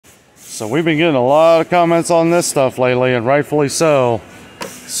So we've been getting a lot of comments on this stuff lately, and rightfully so.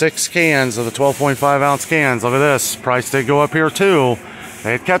 6 cans of the 12.5 ounce cans. Look at this. Price did go up here too.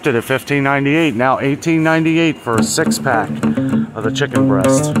 They had kept it at $15.98. Now $18.98 for a 6-pack of the chicken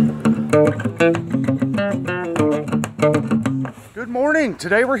breast. Good morning.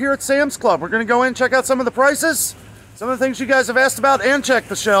 Today we're here at Sam's Club. We're going to go in and check out some of the prices, some of the things you guys have asked about, and check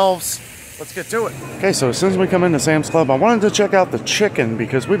the shelves. Let's get to it. Okay, so as soon as we come into Sam's Club, I wanted to check out the chicken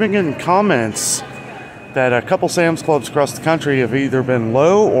because we've been getting comments that a couple Sam's Clubs across the country have either been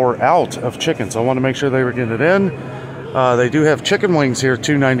low or out of chicken. So I want to make sure they were getting it in. They do have chicken wings here,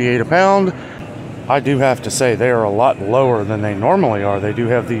 $2.98 a pound. I do have to say they are a lot lower than they normally are. They do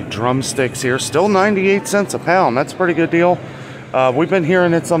have the drumsticks here, still 98 cents a pound. That's a pretty good deal. We've been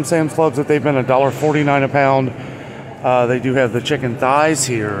hearing at some Sam's Clubs that they've been $1.49 a pound. They do have the chicken thighs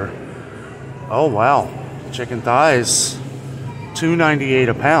here. Oh wow, chicken thighs, $2.98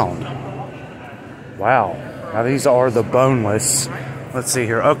 a pound. Wow. Now these are the boneless. Let's see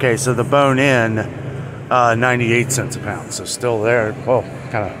here. Okay, so the bone-in, 98 cents a pound. So still there. Whoa,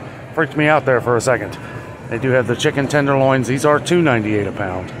 kind of freaked me out there for a second. They do have the chicken tenderloins. These are $2.98 a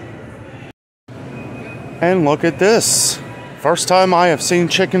pound. And look at this. First time I have seen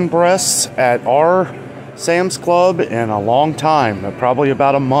chicken breasts at our Sam's Club in a long time, probably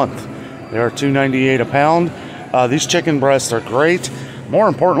about a month. They are $2.98 a pound. These chicken breasts are great. More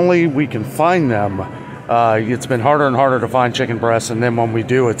importantly, we can find them. It's been harder and harder to find chicken breasts, and then when we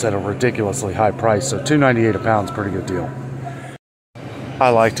do, it's at a ridiculously high price. So $2.98 a pound is a pretty good deal. I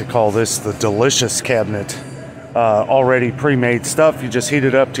like to call this the delicious cabinet. Already pre-made stuff. You just heat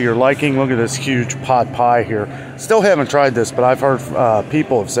it up to your liking. Look at this huge pot pie here. Still haven't tried this, but I've heard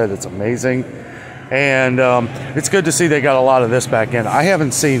people have said it's amazing. And it's good to see they got a lot of this back in. I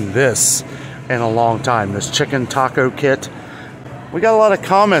haven't seen this in a long time, this chicken taco kit. We got a lot of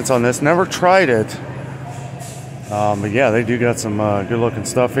comments on this, never tried it. But yeah, they do got some good looking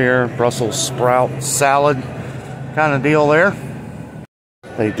stuff here. Brussels sprout salad kind of deal there.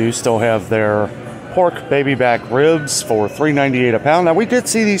 They do still have their pork baby back ribs for $3.98 a pound. Now we did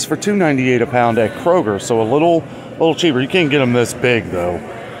see these for $2.98 a pound at Kroger, so a little cheaper. You can't get them this big though.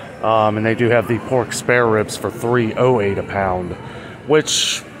 And they do have the pork spare ribs for $3.08 a pound,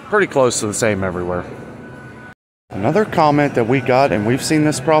 which pretty close to the same everywhere. Another comment that we got, and we've seen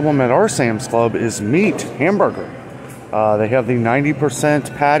this problem at our Sam's Club, is meat, hamburger. They have the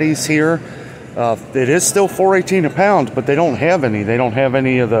 90% patties here. It is still $4.18 a pound, but they don't have any. They don't have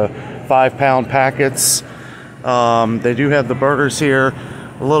any of the 5-pound packets. They do have the burgers here.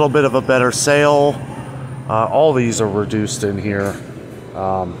 A little bit of a better sale. All these are reduced in here.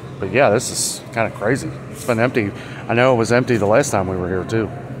 But yeah, this is kind of crazy. It's been empty. I know it was empty the last time we were here too.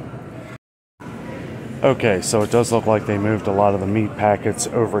 Okay, so it does look like they moved a lot of the meat packets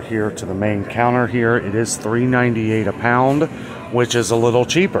over here to the main counter here. It is $3.98 a pound, which is a little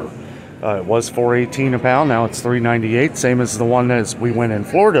cheaper. It was $4.18 a pound. Now it's $3.98, same as the one that we went in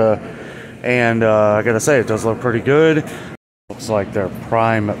Florida. And I gotta say, it does look pretty good. Looks like their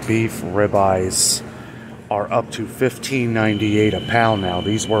prime beef ribeyes are up to $15.98 a pound now.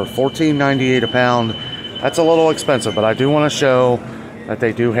 These were $14.98 a pound. That's a little expensive, but I do want to show that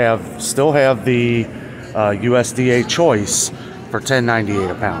they do still have the USDA choice for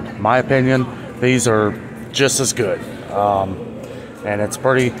 $10.98 a pound. In my opinion, these are just as good. And it's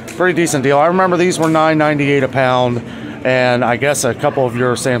pretty decent deal. I remember these were $9.98 a pound, and I guess a couple of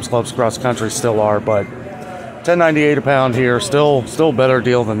your Sam's Clubs across the country still are, but $10.98 a pound here, still better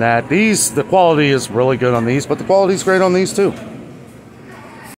deal than that. The quality is really good on these, but the quality is great on these too.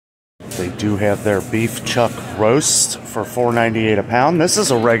 They do have their beef chuck roast for $4.98 a pound. This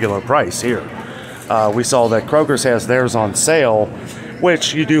is a regular price here. We saw that Kroger's has theirs on sale,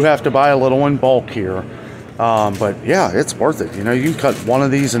 which you do have to buy a little in bulk here. But yeah, it's worth it. You know, you cut one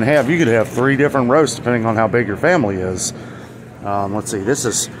of these in half. You could have 3 different roasts depending on how big your family is. Let's see, this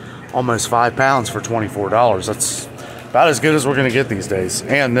is almost 5 pounds for $24. That's about as good as we're going to get these days.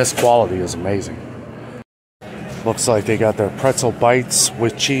 And this quality is amazing. Looks like they got their pretzel bites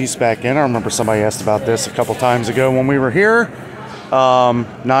with cheese back in. I remember somebody asked about this a couple times ago when we were here.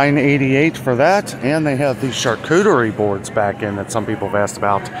 $9.88 for that. And they have these charcuterie boards back in that some people have asked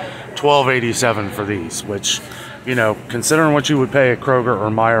about. $12.87 for these, which, you know, considering what you would pay at Kroger or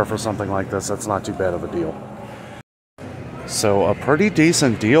Meijer for something like this, that's not too bad of a deal. So a pretty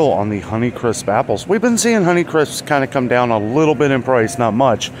decent deal on the Honeycrisp apples. We've been seeing Honeycrisps kind of come down a little bit in price, not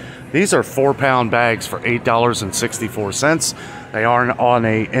much. These are 4-pound bags for $8.64. They are on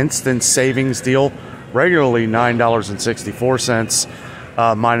a instant savings deal, regularly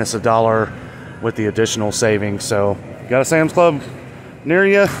 $9.64, minus $1 with the additional savings. So you got a Sam's Club near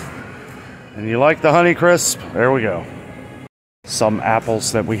you, And you like the Honey Crisp? There we go. Some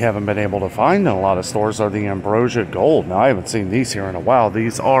apples that we haven't been able to find in a lot of stores are the Ambrosia Gold. Now, I haven't seen these here in a while.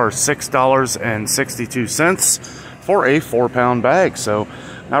 These are $6.62 for a 4-pound bag, so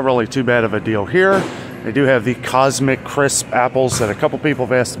not really too bad of a deal here. They do have the Cosmic Crisp apples that a couple people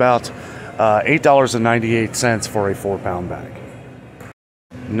have asked about, $8.98 for a 4-pound bag.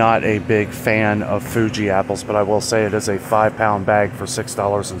 Not a big fan of Fuji apples, but I will say it is a 5-pound bag for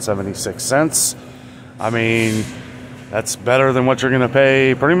 $6.76. I mean, that's better than what you're going to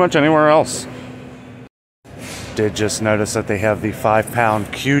pay pretty much anywhere else. Did just notice that they have the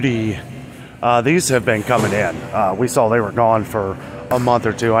 5-pound cutie. These have been coming in. We saw they were gone for a month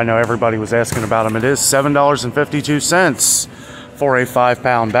or two. I know everybody was asking about them. It is $7.52 for a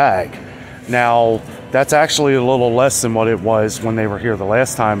 5-pound bag. Now, that's actually a little less than what it was when they were here the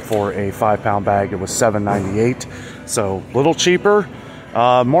last time for a 5-pound bag. It was $7.98, so a little cheaper.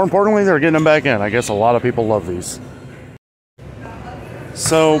 More importantly, they're getting them back in. I guess a lot of people love these.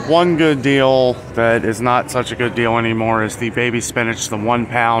 So one good deal that is not such a good deal anymore is the baby spinach. The 1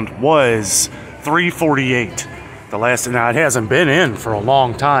 pound was $3.48. The last, now it hasn't been in for a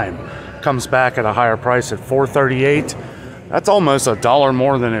long time. Comes back at a higher price at $4.38. That's almost $1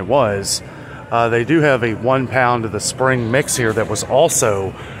 more than it was. They do have a 1 pound of the spring mix here that was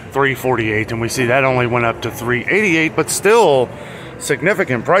also $3.48, and we see that only went up to $3.88, but still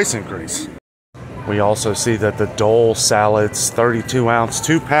significant price increase. We also see that the Dole salads, 32 ounce,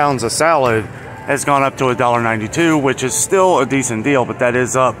 2 pounds of salad, has gone up to $1.92, which is still a decent deal, but that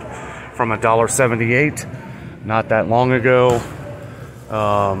is up from $1.78 not that long ago.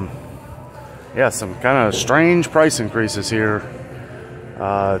 Yeah, some kind of strange price increases here.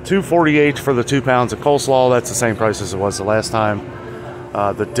 $2.48 for the 2 pounds of coleslaw. That's the same price as it was the last time.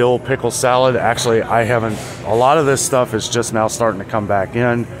 The dill pickle salad, actually, I haven't, a lot of this stuff is just now starting to come back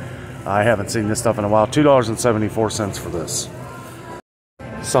in. I haven't seen this stuff in a while. $2.74 for this.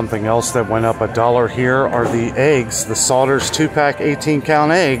 Something else that went up $1 here are the eggs. The Sauter's 2-pack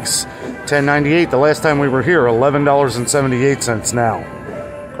 18-count eggs, $10.98. The last time we were here, $11.78 now.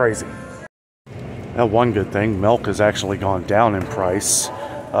 Crazy. Now, one good thing, milk has actually gone down in price.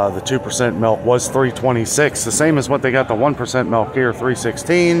 The 2% milk was $3.26, the same as what they got the 1% milk here,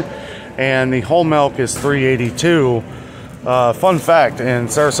 $3.16, and the whole milk is $3.82. Fun fact, in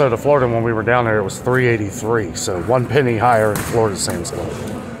Sarasota, Florida, when we were down there, it was $3.83, so 1 penny higher in Florida Sam's Club.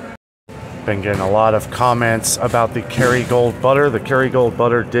 Been getting a lot of comments about the Kerrygold butter. The Kerrygold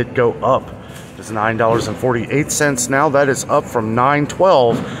butter did go up. It's $9.48 now. That is up from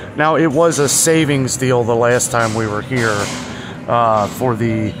 $9.12. Now, it was a savings deal the last time we were here for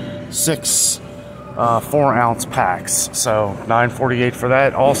the 6 4-ounce packs. So $9.48 for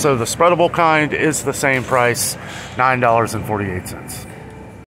that. Also, the spreadable kind is the same price, $9.48.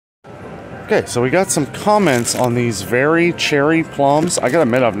 Okay, so we got some comments on these very cherry plums. I gotta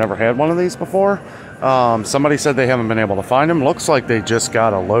admit, I've never had one of these before. Somebody said they haven't been able to find them. Looks like they just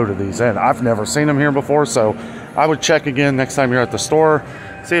got a load of these in. I've never seen them here before, so I would check again next time you're at the store,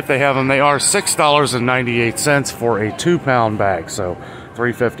 see if they have them. They are $6.98 for a 2-pound bag, so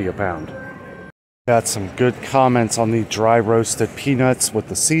 $3.50 a pound. Got some good comments on the dry roasted peanuts with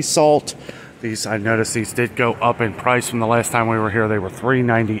the sea salt. These, I noticed these did go up in price from the last time we were here. They were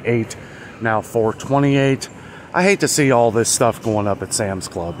 $3.98, now $4.28. I hate to see all this stuff going up at Sam's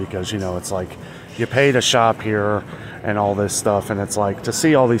Club because, you know, it's like you pay to shop here and all this stuff, and it's like to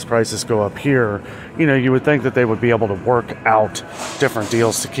see all these prices go up here, you know, you would think that they would be able to work out different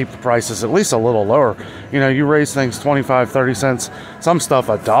deals to keep the prices at least a little lower. You know, you raise things 25, 30 cents, some stuff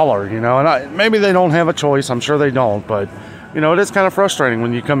 $1, you know, and maybe they don't have a choice. I'm sure they don't, but, you know, it is kind of frustrating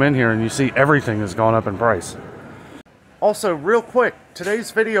when you come in here and you see everything has gone up in price. Also, real quick, today's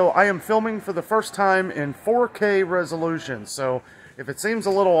video I am filming for the first time in 4K resolution, so if it seems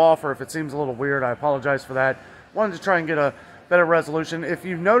a little off or if it seems a little weird, I apologize for that. Wanted to try and get a better resolution. If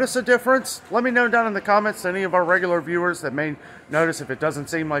you notice a difference, let me know down in the comments to any of our regular viewers that may notice if it doesn't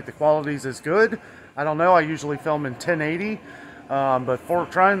seem like the quality is as good. I don't know, I usually film in 1080, but for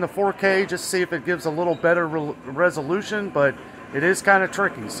trying the 4K, just see if it gives a little better resolution, but it is kind of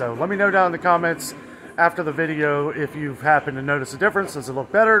tricky. So let me know down in the comments after the video if you happen to notice a difference. Does it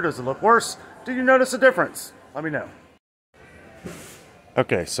look better? Does it look worse? Do you notice a difference? Let me know.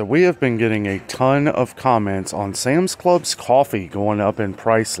 Okay, so we have been getting a ton of comments on Sam's Club's coffee going up in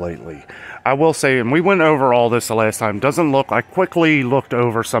price lately. I will say, and we went over all this the last time, doesn't look, I quickly looked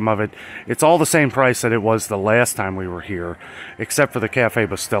over some of it. It's all the same price that it was the last time we were here, except for the Cafe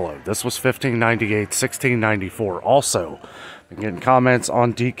Bustelo. This was $15.98, $16.94. Also, been getting comments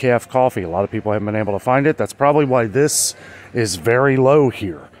on decaf coffee. A lot of people haven't been able to find it. That's probably why this is very low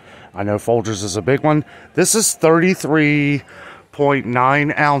here. I know Folgers is a big one. This is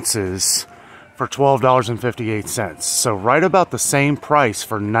 33.9 ounces for $12.58. So right about the same price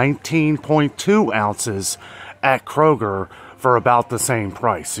for 19.2 ounces at Kroger for about the same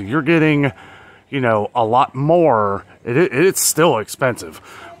price. So you're getting, you know, a lot more. It's still expensive,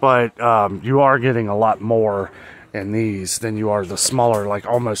 but you are getting a lot more in these than you are the smaller, like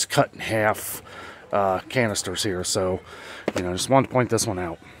almost cut in half canisters here. So, you know, just wanted to point this one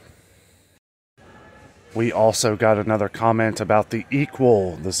out. We also got another comment about the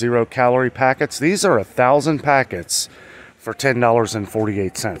Equal, the 0-calorie packets. These are 1,000 packets for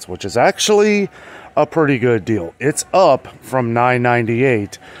 $10.48, which is actually a pretty good deal. It's up from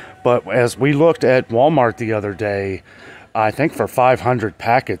 $9.98, but as we looked at Walmart the other day, I think for 500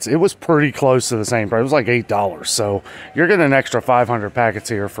 packets, it was pretty close to the same price. It was like $8. So you're getting an extra 500 packets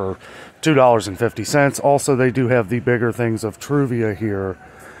here for $2.50. Also, they do have the bigger things of Truvia here.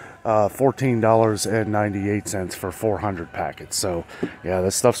 $14.98 for 400 packets. So yeah,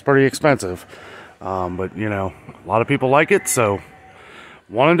 this stuff's pretty expensive, but you know, a lot of people like it, so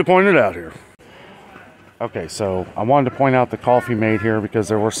wanted to point it out here. Okay, so I wanted to point out the coffee made here because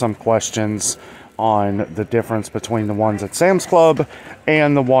there were some questions on the difference between the ones at Sam's Club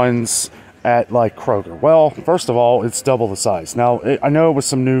and the ones at like Kroger. Well, first of all, it's double the size. Now, I know with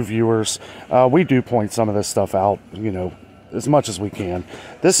some new viewers, we do point some of this stuff out, you know, as much as we can.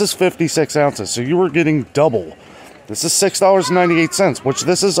 This is 56 ounces, so you were getting double. This is $6.98, which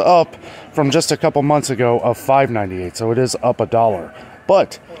this is up from just a couple months ago of $5.98, so it is up $1.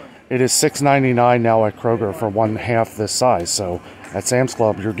 But it is $6.99 now at Kroger for 1/2 this size. So at Sam's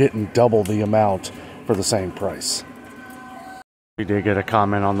Club, you're getting double the amount for the same price. We did get a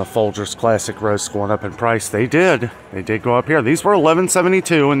comment on the Folgers Classic Roast going up in price. They did go up here. These were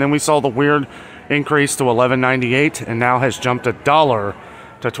 $11.72, and then we saw the weird increase to $11.98, and now has jumped $1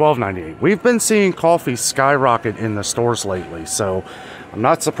 to $12.98. We've been seeing coffee skyrocket in the stores lately, so I'm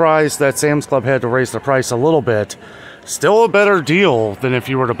not surprised that Sam's Club had to raise the price a little bit. Still a better deal than if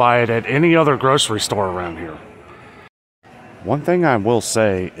you were to buy it at any other grocery store around here. One thing I will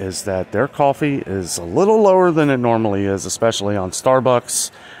say is that their coffee is a little lower than it normally is, especially on Starbucks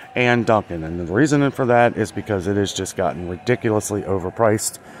and Dunkin'. And the reason for that is because it has just gotten ridiculously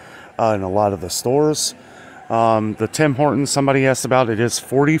overpriced in a lot of the stores. The Tim Hortons, somebody asked about, it is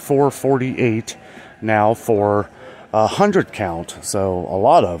 $44.48 now for 100 count, so a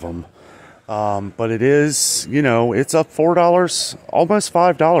lot of them. But it is, you know, it's up $4, almost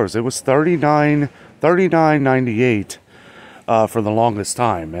 $5. It was $39.98 for the longest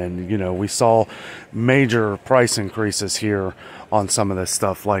time. And, you know, we saw major price increases here on some of this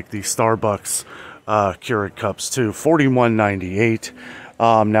stuff, like the Starbucks Keurig cups too, $41.98.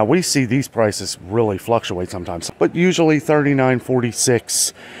 Now we see these prices really fluctuate sometimes, but usually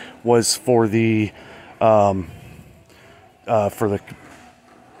 $39.46 was for the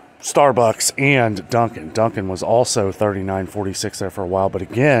Starbucks and Dunkin'. Dunkin' was also $39.46 there for a while, but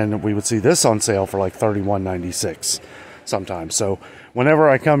again, we would see this on sale for like $31.96 sometimes. So whenever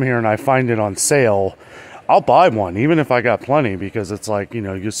I come here and I find it on sale, I'll buy one, even if I got plenty, because it's like, you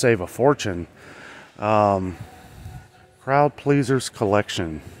know, you save a fortune. Crowd Pleasers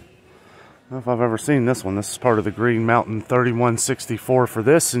Collection. I don't know if I've ever seen this one. This is part of the Green Mountain 3164 for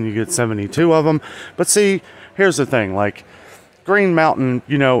this, and you get 72 of them. But see, here's the thing, like Green Mountain,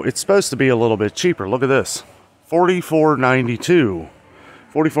 you know, it's supposed to be a little bit cheaper. Look at this, $44.92.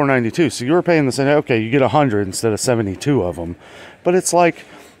 $44.92. So you were paying the same. Okay, you get 100 instead of 72 of them. But it's like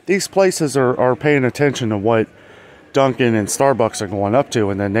these places are paying attention to what Dunkin' and Starbucks are going up to,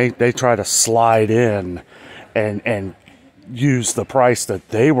 and then they try to slide in and use the price that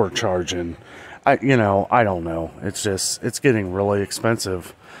they were charging. I don't know. It's just, it's getting really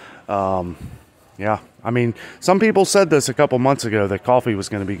expensive. Yeah, I mean, some people said this a couple months ago that coffee was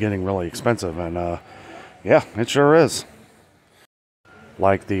going to be getting really expensive, and yeah, it sure is.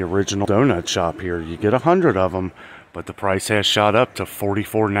 Like the original donut shop here, you get 100 of them, but the price has shot up to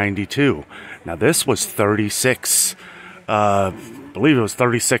 $44.92. Now this was 36. I believe it was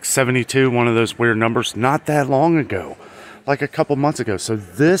 36.72, one of those weird numbers, not that long ago, like a couple months ago. So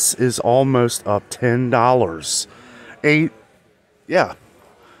this is almost up $10. Yeah,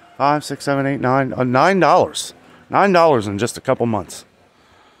 5, 6, 7, 8, 9, $9. $9 in just a couple months.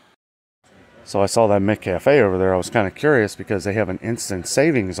 So I saw that McCafe over there. I was kind of curious because they have an instant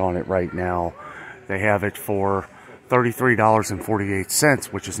savings on it right now. They have it for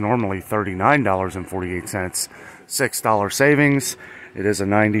 $33.48, which is normally $39.48. $6 savings. It is a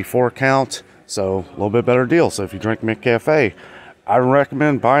 94 count, so a little bit better deal. So if you drink McCafe, I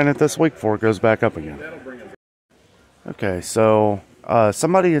recommend buying it this week before it goes back up again. Okay, so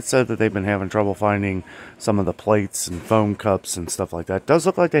Somebody had said that they've been having trouble finding some of the plates and foam cups and stuff like that. It does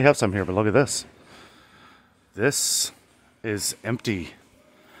look like they have some here, but look at this. This is empty.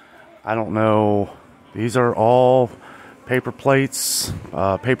 I don't know. These are all paper plates,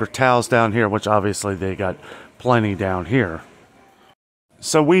 paper towels down here, which obviously they got plenty down here.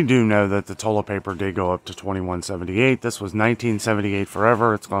 So we do know that the toilet paper did go up to $21.78. This was $19.78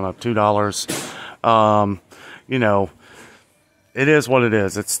 forever. It's gone up $2. You know, it is what it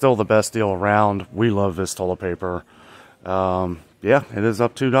is. It's still the best deal around. We love this toilet paper. Yeah, it is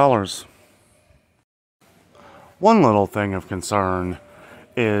up $2. One little thing of concern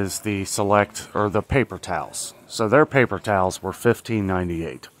is the select, or the paper towels. So their paper towels were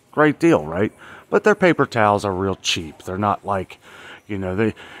 $15.98. Great deal, right? But their paper towels are real cheap. They're not like, you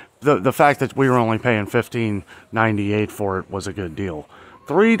know, the fact that we were only paying $15.98 for it was a good deal.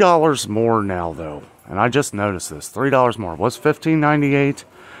 $3 more now, though. And I just noticed this. $3 more. It was $15.98.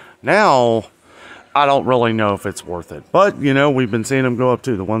 Now, I don't really know if it's worth it. But, you know, we've been seeing them go up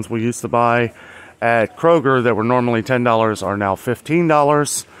too. The ones we used to buy at Kroger that were normally $10 are now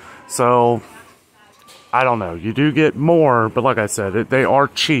 $15. So, I don't know. You do get more, but like I said, they are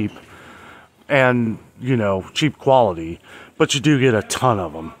cheap. And, you know, cheap quality. But you do get a ton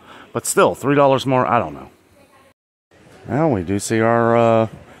of them. But still, $3 more, I don't know. Now we do see our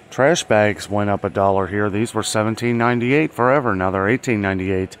trash bags went up $1 here. These were $17.98 forever. Now they're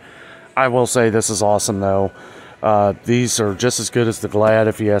 $18.98. I will say this is awesome though. These are just as good as the Glad,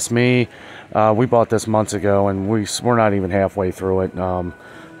 if you ask me. We bought this months ago and we're not even halfway through it.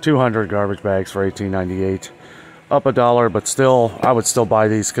 200 garbage bags for $18.98. Up $1, but still, I would still buy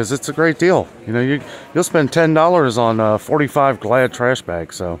these because it's a great deal. You know, you'll spend $10 on 45 Glad trash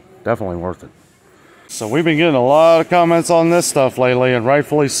bags, so definitely worth it. So we've been getting a lot of comments on this stuff lately, and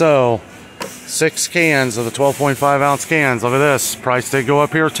rightfully so. 6 cans of the 12.5 ounce cans. Look at this. Price did go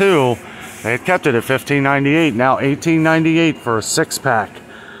up here too. They had kept it at $15.98. Now $18.98 for a 6-pack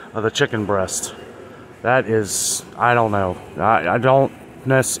of the chicken breast. That is, I don't know. I don't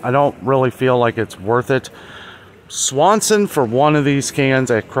really feel like it's worth it. Swanson for one of these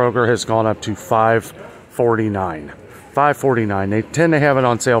cans at Kroger has gone up to $5.49. $5.49. They tend to have it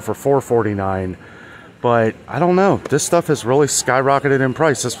on sale for $4.49. But I don't know. This stuff has really skyrocketed in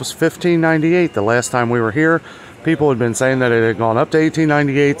price. This was $15.98 the last time we were here. People had been saying that it had gone up to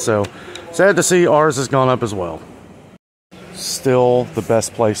 $18.98. So sad to see ours has gone up as well. Still the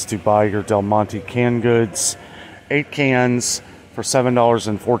best place to buy your Del Monte canned goods. 8 cans for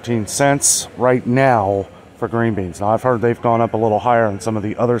 $7.14 right now for green beans. Now I've heard they've gone up a little higher in some of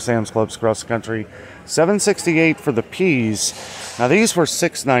the other Sam's Clubs across the country. $7.68 for the peas. Now these were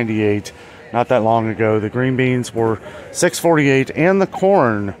 $6.98 not that long ago. The green beans were $6.48 and the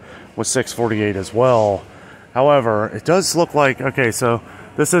corn was $6.48 as well. However, it does look like, okay, so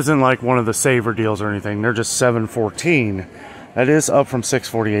this isn't like one of the saver deals or anything. They're just $7.14. That is up from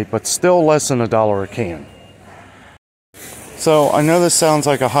 $6.48, but still less than $1 a can. So I know this sounds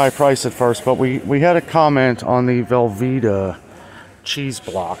like a high price at first, but we had a comment on the Velveeta cheese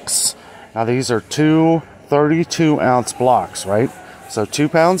blocks. Now these are 2 32-ounce blocks, right? So 2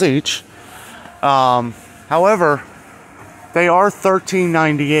 pounds each. However, they are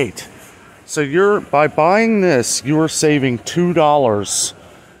 $13.98. So by buying this, you are saving $2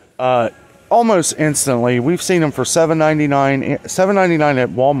 almost instantly. We've seen them for $7.99 at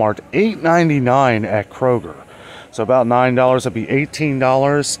Walmart, $8.99 at Kroger. So about $9, that'd be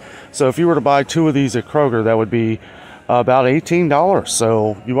 $18. So if you were to buy 2 of these at Kroger, that would be about $18.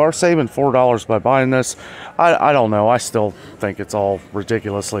 So you are saving $4 by buying this. I don't know. I still think it's all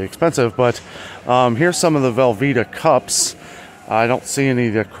ridiculously expensive. But here's some of the Velveeta cups. I don't see any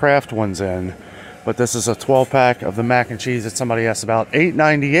of the craft ones in. But this is a 12-pack of the mac and cheese that somebody asked about.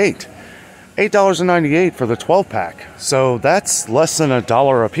 $8.98. $8.98 for the 12-pack. So that's less than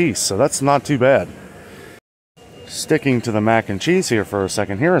 $1 a piece. So that's not too bad. Sticking to the mac and cheese here for a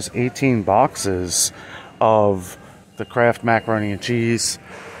second. Here is 18 boxes of the Kraft macaroni and cheese.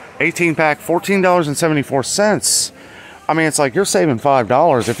 18-pack, $14.74. I mean, it's like you're saving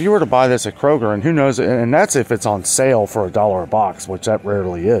 $5. If you were to buy this at Kroger, and who knows, and that's if it's on sale for $1 a box, which that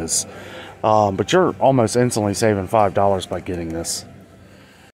rarely is. But you're almost instantly saving $5 by getting this.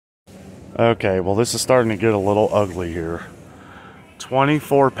 Okay, well, this is starting to get a little ugly here.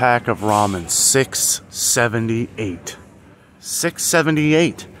 24-pack of ramen, $6.78.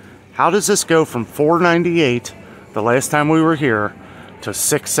 $6.78. How does this go from $4.98 the last time we were here to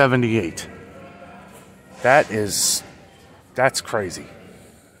 $6.78? That's crazy.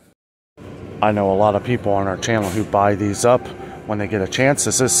 I know a lot of people on our channel who buy these up when they get a chance.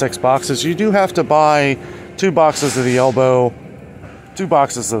 This is 6 boxes. You do have to buy 2 boxes of the elbow 2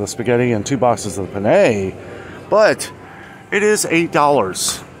 boxes of the spaghetti and 2 boxes of the penne, but it is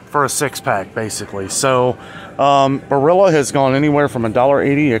 $8 for a 6-pack, basically. So Barilla has gone anywhere from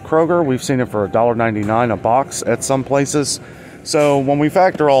 $1.80 at Kroger. We've seen it for $1.99 a box at some places. So when we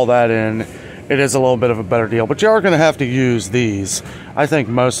factor all that in, it is a little bit of a better deal. But you are going to have to use these. I think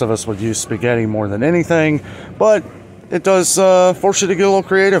most of us would use spaghetti more than anything, but it does force you to get a little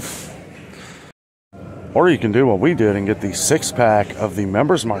creative. Or you can do what we did and get the 6-pack of the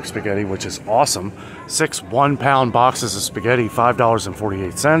Members Mark spaghetti, which is awesome. 6 1-pound boxes of spaghetti,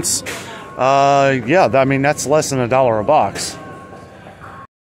 $5.48. Yeah, I mean, that's less than $1 a box.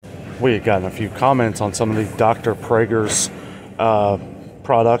 We had gotten a few comments on some of the Dr. Prager's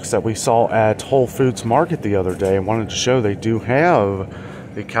products that we saw at Whole Foods Market the other day. I wanted to show they do have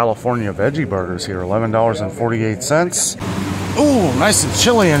the California veggie burgers here, $11.48. Ooh, nice and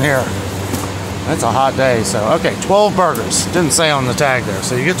chilly in here. It's a hot day, so okay, 12 burgers. Didn't say on the tag there.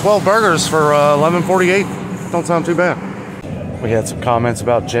 So you get 12 burgers for $11.48. Don't sound too bad. We had some comments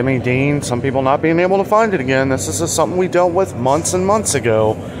about Jimmy Dean, some people not being able to find it again. This is something we dealt with months and months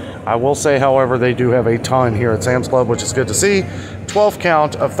ago. I will say, however, they do have a ton here at Sam's Club, which is good to see. 12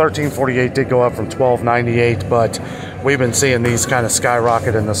 count of $13.48 did go up from $12.98, but we've been seeing these kind of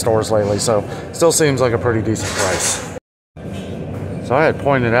skyrocket in the stores lately, so still seems like a pretty decent price. So I had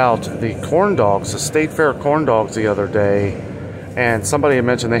pointed out the corn dogs, the State Fair corn dogs the other day, and somebody had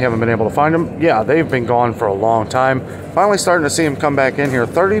mentioned they haven't been able to find them. Yeah, they've been gone for a long time. Finally starting to see them come back in here.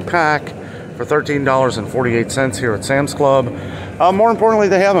 30-pack for $13.48 here at Sam's Club. More importantly,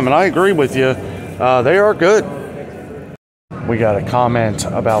 they have them, and I agree with you. They are good. We got a comment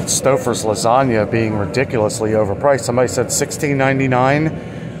about Stouffer's lasagna being ridiculously overpriced. Somebody said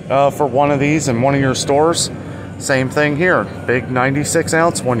 $16.99 for one of these in one of your stores. Same thing here. Big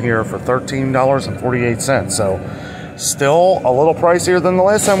 96-ounce one here for $13.48. So still a little pricier than the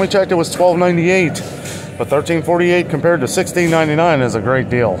last time we checked. It was $12.98. But $13.48 compared to $16.99 is a great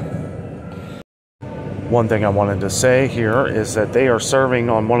deal. One thing I wanted to say here is that they are serving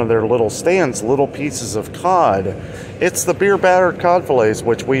on one of their little stands little pieces of cod. It's the beer battered cod fillets,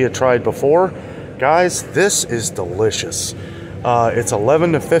 which we had tried before. Guys, this is delicious. It's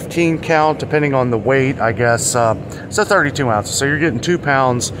 11 to 15 count, depending on the weight, I guess. So 32 ounces. So you're getting 2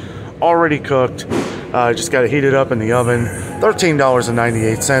 pounds already cooked. Just got to heat it up in the oven.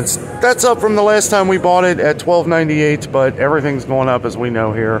 $13.98. That's up from the last time we bought it at $12.98, but everything's going up, as we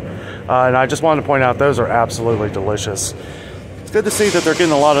know here. And I just wanted to point out those are absolutely delicious. It's good to see that they're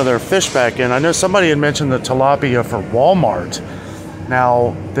getting a lot of their fish back in. I know somebody had mentioned the tilapia for Walmart.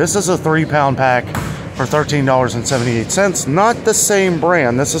 Now, this is a 3-pound pack for $13.78. Not the same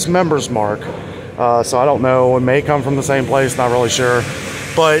brand. This is Members Mark. So I don't know. It may come from the same place. Not really sure.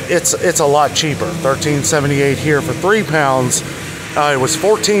 But it's a lot cheaper. $13.78 here for 3 pounds. It was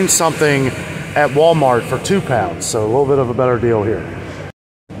 $14-something at Walmart for 2 pounds. So a little bit of a better deal here.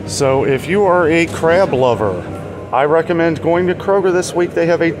 So if you are a crab lover, I recommend going to Kroger this week. They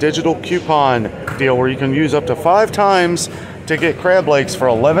have a digital coupon deal where you can use up to 5 times to get crab legs for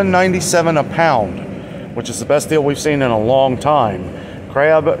 $11.97 a pound, which is the best deal we've seen in a long time.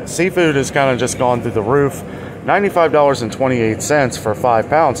 Crab, seafood has kind of just gone through the roof. $95.28 for 5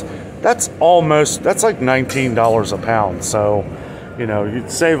 pounds. That's like $19 a pound. So, you know, you'd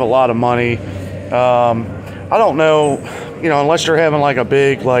save a lot of money. I don't know, you know, unless you're having like a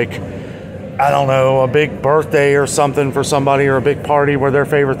big, a big birthday or something for somebody, or a big party where their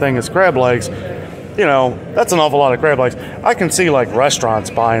favorite thing is crab legs. You know, that's an awful lot of crab legs. I can see like restaurants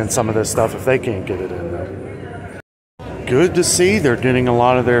buying some of this stuff if they can't get it in there. Good to see they're getting a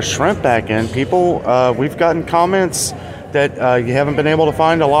lot of their shrimp back in. People, we've gotten comments that you haven't been able to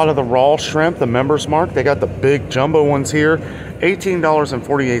find a lot of the raw shrimp, the Members Mark. They got the big jumbo ones here,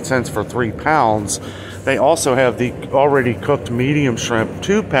 $18.48 for 3 pounds. They also have the already cooked medium shrimp,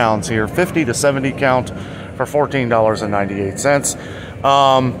 2 pounds here, 50 to 70 count for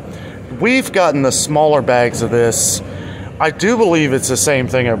 $14.98. We've gotten the smaller bags of this. I do believe it's the same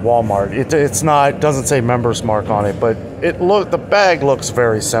thing at Walmart. It doesn't say Members Mark on it, but the bag looks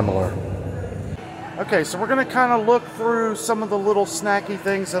very similar. Okay, so we're going to kind of look through some of the little snacky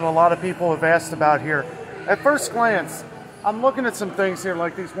things that a lot of people have asked about here. At first glance, I'm looking at some things here,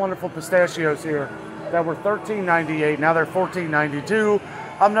 like these wonderful pistachios here that were $13.98. Now they're $14.92.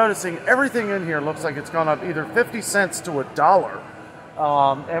 I'm noticing everything in here looks like it's gone up either 50 cents to $1.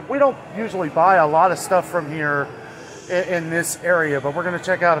 And we don't usually buy a lot of stuff from here in this area, but we're going to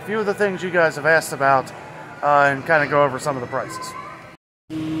check out a few of the things you guys have asked about and kind of go over some of the prices.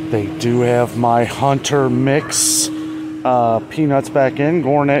 They do have my Hunter mix peanuts back in,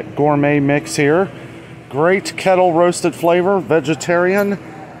 gourmet mix here, great kettle roasted flavor, vegetarian.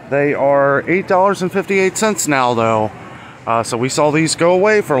 They are $8.58 now, though. So we saw these go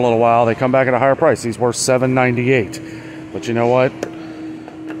away for a little while. They come back at a higher price. These were $7.98. But you know what?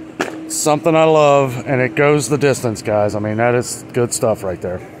 Something I love, and it goes the distance, guys. I mean, that is good stuff right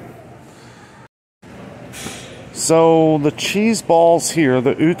there. So the cheese balls here,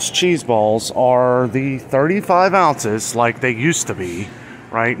 the OH cheese balls, are the 35 ounces like they used to be.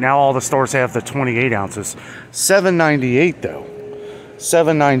 Right now, all the stores have the 28 ounces. $7.98 though.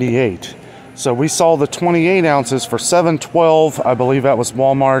 $7.98. So we saw the 28 ounces for $7.12. I believe that was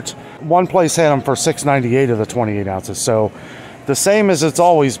Walmart. One place had them for $6.98 of the 28 ounces. So the same as it's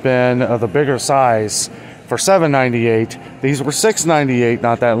always been, the bigger size for $7.98. These were $6.98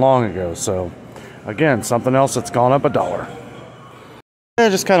 not that long ago. So again, something else that's gone up $1. Yeah,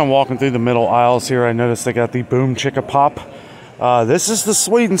 just kind of walking through the middle aisles here. I noticed they got the Boom Chicka Pop. This is the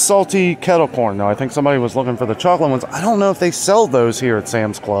sweet and salty kettle corn, though. I think somebody was looking for the chocolate ones. I don't know if they sell those here at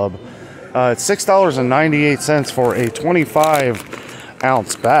Sam's Club. It's $6.98 for a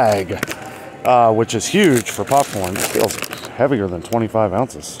 25-ounce bag, which is huge for popcorn. It feels heavier than 25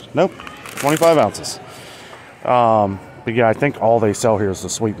 ounces. Nope, 25 ounces. But yeah, I think all they sell here is the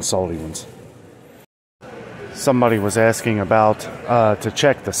sweet and salty ones. Somebody was asking about to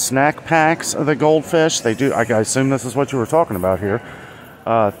check the snack packs of the Goldfish. They do. I assume this is what you were talking about here.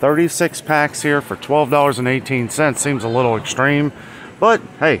 36 packs here for $12.18. Seems a little extreme, but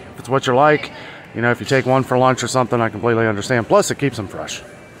hey, if it's what you like, you know, if you take one for lunch or something, I completely understand. Plus, it keeps them fresh.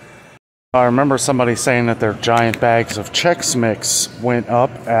 I remember somebody saying that their giant bags of Chex Mix went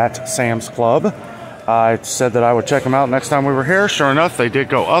up at Sam's Club. I said that I would check them out next time we were here. Sure enough, they did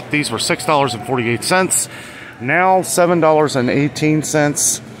go up. These were $6.48. Now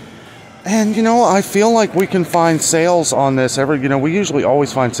 $7.18. And you know, I feel like we can find sales on this we usually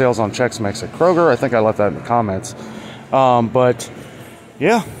always find sales on Chex Mix at Kroger. I think I left that in the comments. But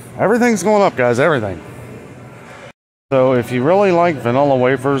yeah, everything's going up, guys, everything. So if you really like vanilla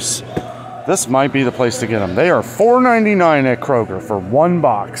wafers, this might be the place to get them. They are $4.99 at Kroger for one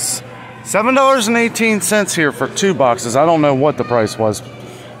box. $7.18 here for 2 boxes. I don't know what the price was.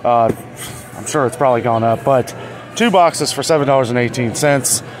 I'm sure it's probably gone up, but 2 boxes for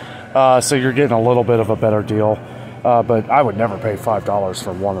 $7.18. So you're getting a little bit of a better deal. But I would never pay $5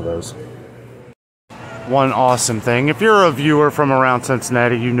 for one of those. One awesome thing, if you're a viewer from around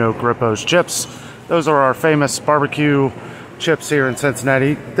Cincinnati, you know Grippo's chips. Those are our famous barbecue chips here in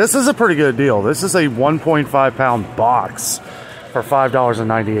Cincinnati. This is a pretty good deal. This is a 1.5 pound box for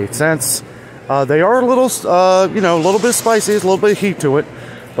 $5.98. They are a little, a little bit spicy, a little bit of heat to it.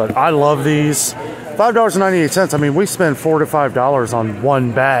 But I love these. $5.98. I mean, we spend $4 to $5 on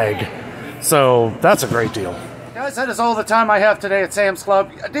one bag. So that's a great deal. Guys, that is all the time I have today at Sam's Club.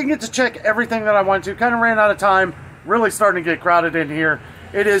 I didn't get to check everything that I wanted to. Kind of ran out of time. Really starting to get crowded in here.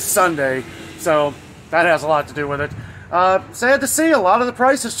 It is Sunday, so that has a lot to do with it. Sad to see a lot of the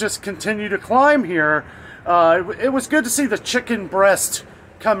prices just continue to climb here. It was good to see the chicken breast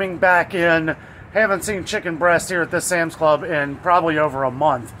coming back in. Haven't seen chicken breast here at this Sam's Club in probably over a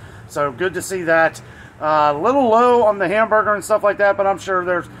month. So good to see that. A little low on the hamburger and stuff like that, but I'm sure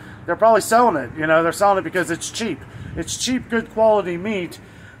they're probably selling it. You know, they're selling it because it's cheap. It's cheap, good quality meat.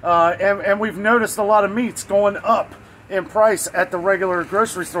 And we've noticed a lot of meats going up in price at the regular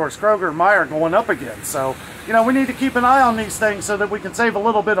grocery stores. Kroger and Meijer going up again. So, you know, we need to keep an eye on these things so that we can save a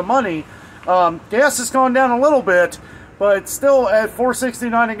little bit of money. Gas has gone down a little bit, but still at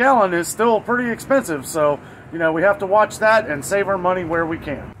 $4.69 a gallon is still pretty expensive. So, you know, we have to watch that and save our money where we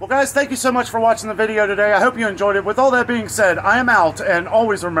can. Well, guys, thank you so much for watching the video today. I hope you enjoyed it. With all that being said, I am out, and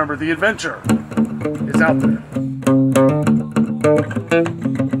always remember, the adventure is out there.